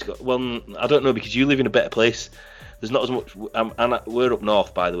no. I don't know, because you live in a better place. There's not as much. And we're up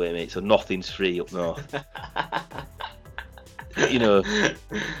north, by the way, mate. So nothing's free up north.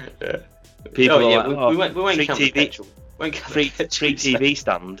 People are like, we won't count the petrol. Free TV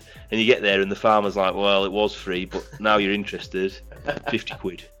stand, and you get there and the farmer's like, well, it was free, but now you're interested. 50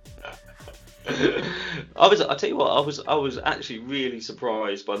 quid. I tell you what, I was actually really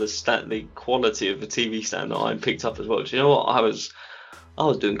surprised by the quality of the TV stand that I picked up as well. Do you know what? I was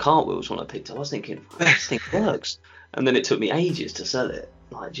doing cartwheels when I picked it up. I was thinking, this thing works. And then it took me ages to sell it.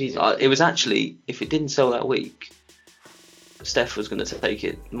 Like, Jesus. It was actually, if it didn't sell that week, Steph was going to take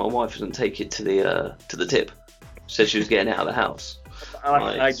it. My wife was going to take it to the tip. Said she was getting it out of the house.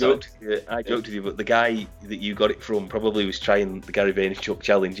 I joked with you, but the guy that you got it from probably was trying the Gary Vaynerchuk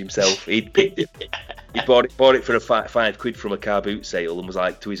challenge himself. He'd picked it. He bought it for a £5 for a car boot sale, and was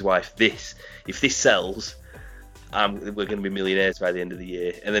like to his wife, if this sells, we're going to be millionaires by the end of the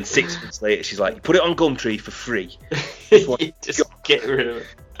year. And then 6 months later, she's like, put it on Gumtree for free. Just get rid of it.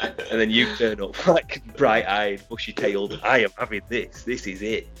 And then you turn up like bright-eyed, bushy-tailed. I am having this. This is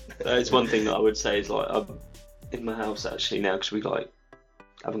it. It's one thing that I would say is, like, I'm in my house actually now, because we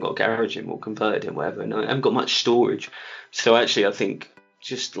haven't got a garage in, or converted in, whatever, and I haven't got much storage. So actually, I think,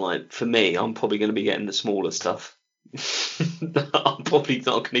 just like for me, I'm probably going to be getting the smaller stuff. I'm probably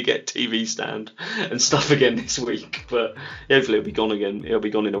not going to get TV stand and stuff again this week, but hopefully it'll be gone again. It'll be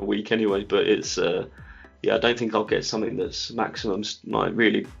gone in a week anyway. But it's I don't think I'll get something that's maximum, like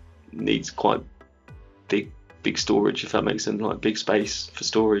really needs quite big storage, if that makes sense, like big space for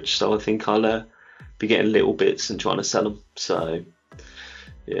storage. So I think I'll be getting little bits and trying to sell them. So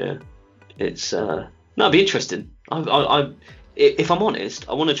yeah, it's it'd be interesting. If I'm honest,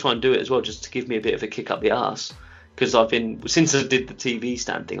 I want to try and do it as well, just to give me a bit of a kick up the arse. Because since I did the TV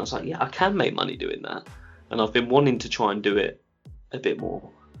stand thing, I was like, yeah, I can make money doing that. And I've been wanting to try and do it a bit more.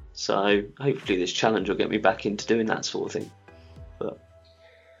 So hopefully this challenge will get me back into doing that sort of thing. But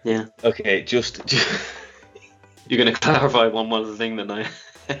yeah. Okay, just you're going to clarify one other thing then, I.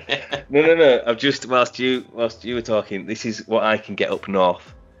 No. I've just whilst you were talking, this is what I can get up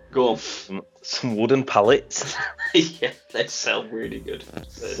north. Go on. some wooden pallets. Yeah, they sell really good.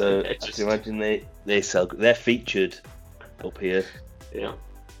 So I can imagine they sell. They're featured up here. Yeah.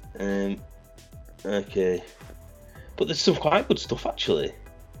 Okay. But there's some quite good stuff actually.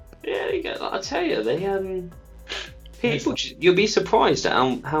 Yeah, you get. I tell you, they people. You'll be surprised at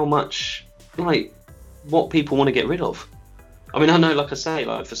how much like what people want to get rid of. I mean, I know, like I say,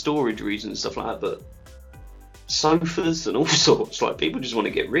 like for storage reasons and stuff like that, but sofas and all sorts, like people just want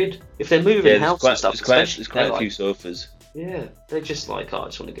to get rid. If they're moving house and stuff, there's quite a few sofas. Yeah, they're just like, I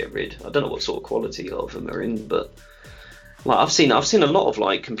just want to get rid. I don't know what sort of quality a lot of them are in, but like I've seen a lot of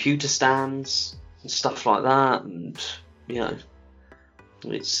like computer stands and stuff like that, and you know,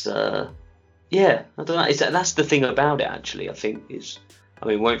 it's yeah, I don't know. That's the thing about it actually. I think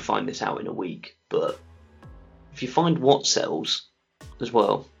we won't find this out in a week, but if you find what sells as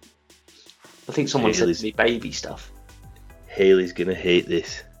well, I think someone said to me baby stuff. Haley's gonna hate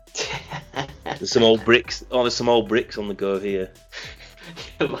this. There's some old bricks. Oh, there's some old bricks on the go here.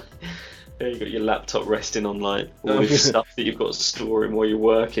 You got your laptop resting on like all this stuff that you've got storing while you're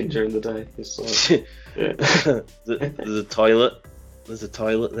working during the day. It's like, yeah. There's a toilet. There's a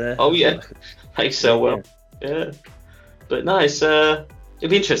toilet there. Oh yeah, they sell well. Yeah, but no, it's it'd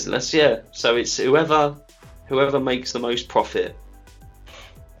be interesting. So it's whoever makes the most profit.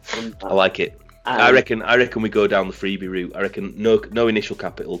 I like it. I reckon we go down the freebie route. I reckon no initial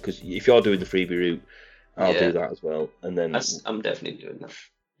capital, because if you're doing the freebie route, I'll do that as well. And then I'm definitely doing that.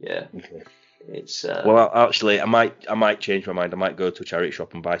 Yeah. Okay. It's well, actually, I might change my mind. I might go to a charity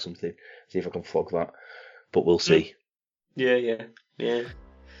shop and buy something. See if I can flog that. But we'll see. Yeah.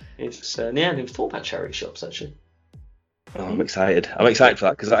 It's I never thought about charity shops actually. Oh, I'm excited. I'm excited for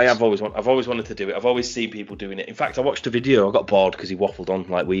that because I've always wanted to do it. I've always seen people doing it. In fact, I watched a video. I got bored because he waffled on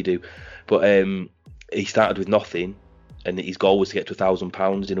like we do. But he started with nothing, and his goal was to get to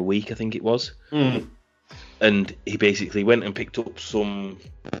 £1,000 in a week, I think it was. Mm. And he basically went and picked up some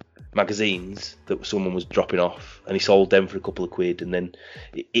magazines that someone was dropping off, and he sold them for a couple of quid. And then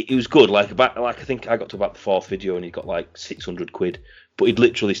it was good. Like I think I got to about the fourth video, and he got like 600 quid. But he'd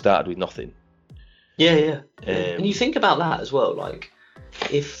literally started with nothing. Yeah. And you think about that as well. Like,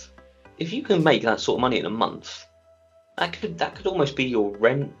 if you can make that sort of money in a month, that could almost be your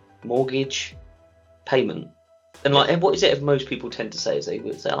rent, mortgage, payment. And like, what is it? If most people tend to say is they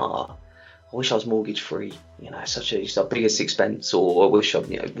would say, I wish I was mortgage free. You know, such a biggest expense, or I wish I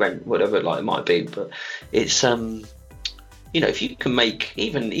rent, whatever like it might be. But it's if you can make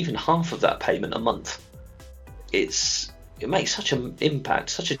even half of that payment a month, it makes such an impact,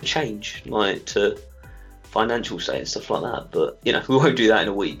 such a change, like to financial say and stuff like that. But we won't do that in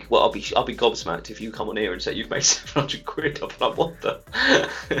a week. Well, I'll be gobsmacked if you come on here and say you've made 700 quid. I'll be like, what the?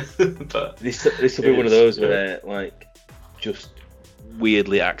 But this will be one of those where like just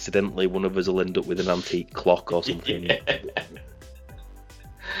weirdly, accidentally, one of us will end up with an antique clock or something. Yeah.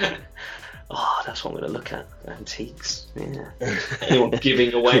 Oh, that's what I'm going to look at. Antiques. Yeah. Anyone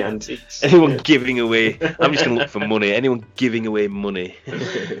giving away antiques. Anyone giving away. I'm just going to look for money. Anyone giving away money.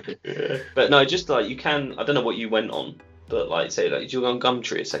 Yeah. But no, just like you can. I don't know what you went on, but like say like did you go on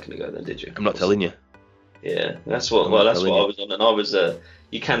Gumtree a second ago? Then did you? I'm not telling you. Yeah, that's what. Well, that's what I was on, and I was.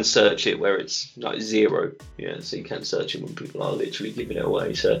 You can search it where it's like 0. Yeah, so you can search it when people are literally giving it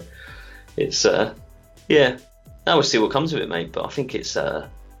away. So it's yeah. Now we'll see what comes of it, mate. But I think it's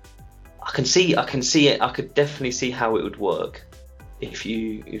I can see it. I could definitely see how it would work if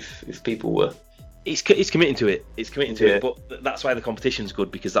people were. It's committing to it. It's committing to it. But that's why the competition's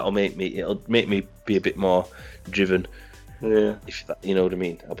good, because it'll make me be a bit more driven. Yeah. If that, you know what I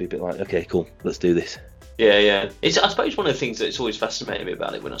mean. I'll be a bit like, okay, cool, let's do this. Yeah. I suppose one of the things that's always fascinated me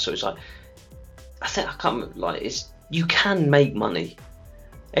about it when I saw it's like, you can make money.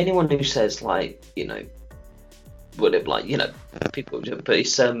 Anyone who says like, whatever, like, people, but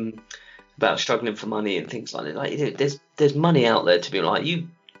it's about struggling for money and things like that. Like, there's money out there to be like, you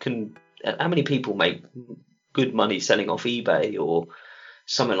can. How many people make good money selling off eBay or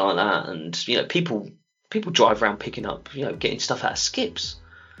something like that? And people drive around picking up, getting stuff out of skips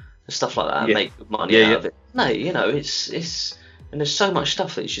and stuff like that and make good money out of it. No, it's and there's so much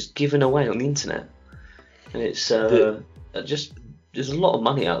stuff that's just given away on the internet, and it's just there's a lot of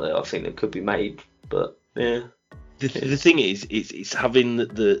money out there I think that could be made, but yeah. The thing is, it's having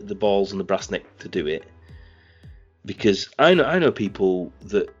the balls and the brass neck to do it, because I know people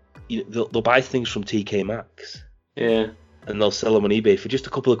that they'll buy things from TK Maxx, and they'll sell them on eBay for just a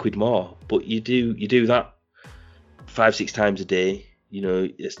couple of quid more. But you do that 5-6 times a day.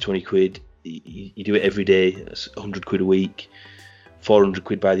 It's 20 quid. You do it every day. It's 100 quid a week, 400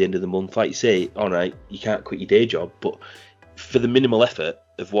 quid by the end of the month. Like you say, all right, you can't quit your day job, but for the minimal effort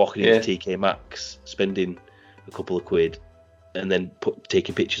of walking into TK Maxx, spending a couple of quid, and then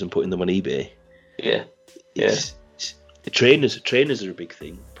taking pictures and putting them on eBay. Yeah. Trainers are a big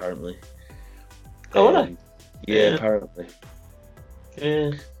thing, apparently. Oh, are they? Yeah, apparently.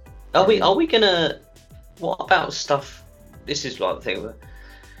 Yeah. Are we gonna? What about stuff? This is like the thing about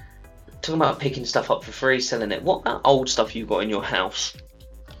talking about picking stuff up for free, selling it. What about old stuff you got in your house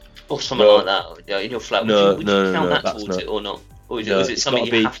or something like that in your flat? Would you count that towards it or not? Or is it something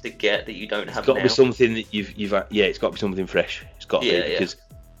you have to get that you don't have now? It's got to be something that you've it's got to be something fresh. It's got to be because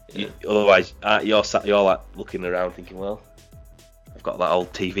otherwise you're like looking around thinking, well, I've got that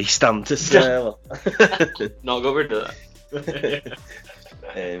old TV stand to sell. No, I got rid of that.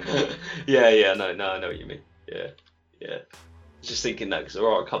 No, I know what you mean. Yeah. Just thinking that because there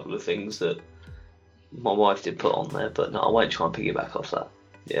are a couple of things that my wife did put on there, but no, I won't try and piggyback off that.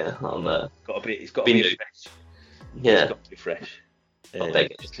 Yeah, it's got to be fresh. Yeah, it's got to be fresh. I better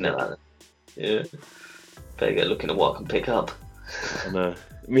get looking at that. Yeah, better get looking at what I can pick up. I know.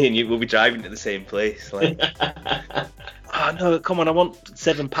 Me and you will be driving to the same place. Like, oh no, come on! I want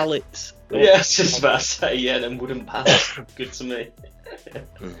 7 pallets. Yeah, I was just about to say, them wooden pallets. Good to me.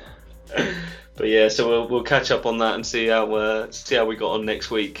 But yeah, so we'll catch up on that and see how we got on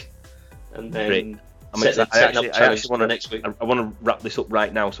next week, and then I actually want to next week. I want to wrap this up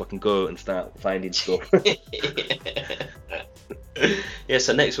right now so I can go and start finding stuff. Yeah,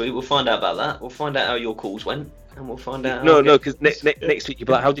 so next week we'll find out about that. We'll find out how your calls went, and we'll find out. No, because next week you'll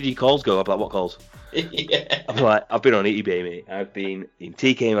be like, "How did your calls go?" I'll be like, "What calls?" Yeah. I'm like, "I've been on eBay, mate. I've been in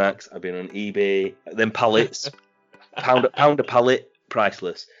TK Maxx. I've been on eBay. Then pallets, pound a pallet,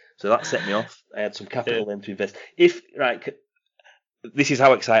 priceless." So that set me off. I had some capital then to invest. This is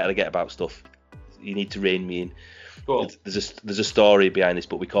how excited I get about stuff. You need to rein me in. Cool. There's a story behind this,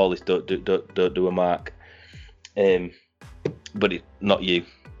 but we call this don't do a mark. But it's not you,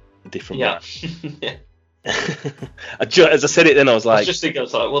 a different mark. Yeah. As I said it, then I was like,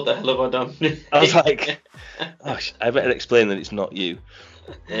 what the hell have I done? I was like, gosh, I better explain that it's not you.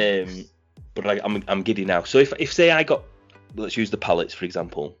 But I'm giddy now. So if say I got, let's use the pallets for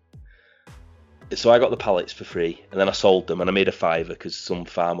example. So I got the pallets for free, and then I sold them, and I made a £5 because some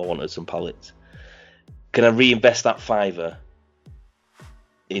farmer wanted some pallets. Can I reinvest that £5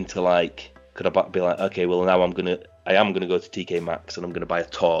 into could I be like, okay, well now I am gonna go to TK Maxx and I'm gonna buy a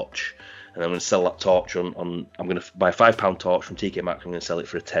torch, and I'm gonna sell that torch I'm gonna buy a £5 torch from TK Maxx. I'm gonna sell it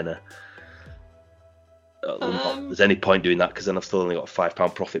for a tenner. Not there's any point doing that because then I've still only got a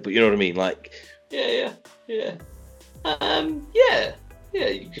 £5 profit. But you know what I mean, like. Yeah.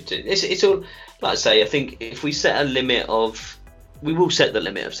 You could do. It's all like I say. I think if we set a limit we will set the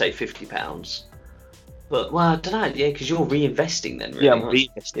limit of say £50. But I don't know. Yeah, because you're reinvesting then. Really, I'm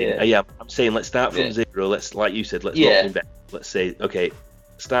reinvesting. Yeah, I'm saying let's start from zero. Let's, like you said, let's not invest. Let's say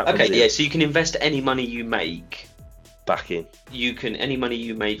start from zero. Yeah. So you can invest any money you make back in. Any money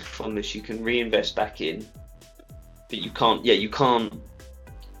you make from this, you can reinvest back in. But you can't. Yeah, you can't.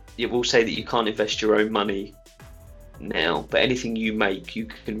 Yeah, we'll say that you can't invest your own money now, but anything you make, you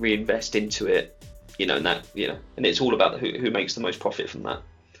can reinvest into it. And it's all about who makes the most profit from that.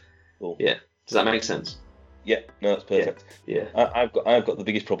 Cool. Yeah. Does that make sense? Yeah. No, that's perfect. Yeah. I've got the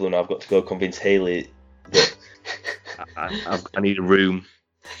biggest problem. I've got to go convince Hayley that I need a room.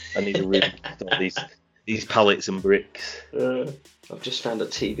 I need a room with all these pallets and bricks. I've just found a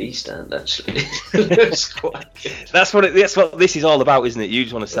TV stand actually. It's quite good. That's what this is all about, isn't it? You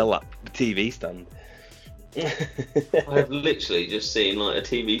just want to sell that TV stand. I have literally just seen a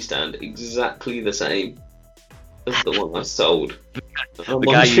TV stand exactly the same as the one I sold.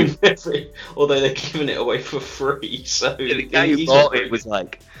 Although they're giving it away for free, so the guy who bought it was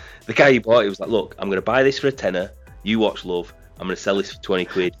like, look, I'm going to buy this for a tenner. You watch Love. I'm going to sell this for 20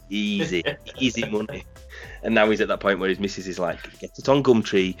 quid. Easy money. And now he's at that point where his missus is like, get it on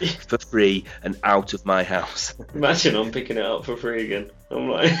Gumtree for free and out of my house. Imagine I'm picking it up for free again. I'm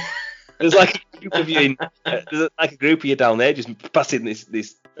like. There's like a group of you there's like a group of you down there just passing this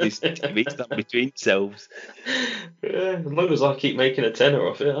TV stand between yourselves. Yeah, as long as I keep making a tenner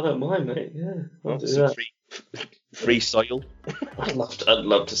off it, I don't mind, mate. Yeah, I'll do that. Free soil. I'd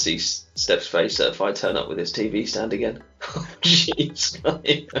love to see Steph's face if I turn up with this TV stand again. Oh, jeez.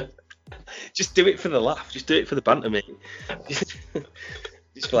 Just do it for the laugh. Just do it for the banter, mate.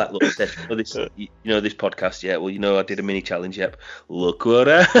 Just be like, look, Steph, this podcast, yeah? Well, I did a mini challenge, yep. Look what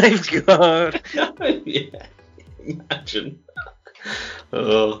I've got. Yeah, imagine.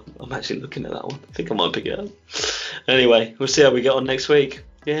 Oh, I'm actually looking at that one. I think I might pick it up. Anyway, we'll see how we get on next week.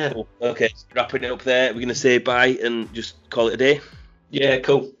 Yeah. Cool. Okay, wrapping it up there. We're going to say bye and just call it a day. Yeah,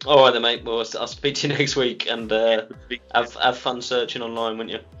 cool. All right then, mate. Well, I'll speak to you next week, and have fun searching online, won't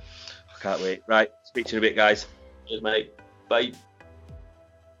you? I can't wait. Right, speak to you in a bit, guys. Cheers, mate. Bye.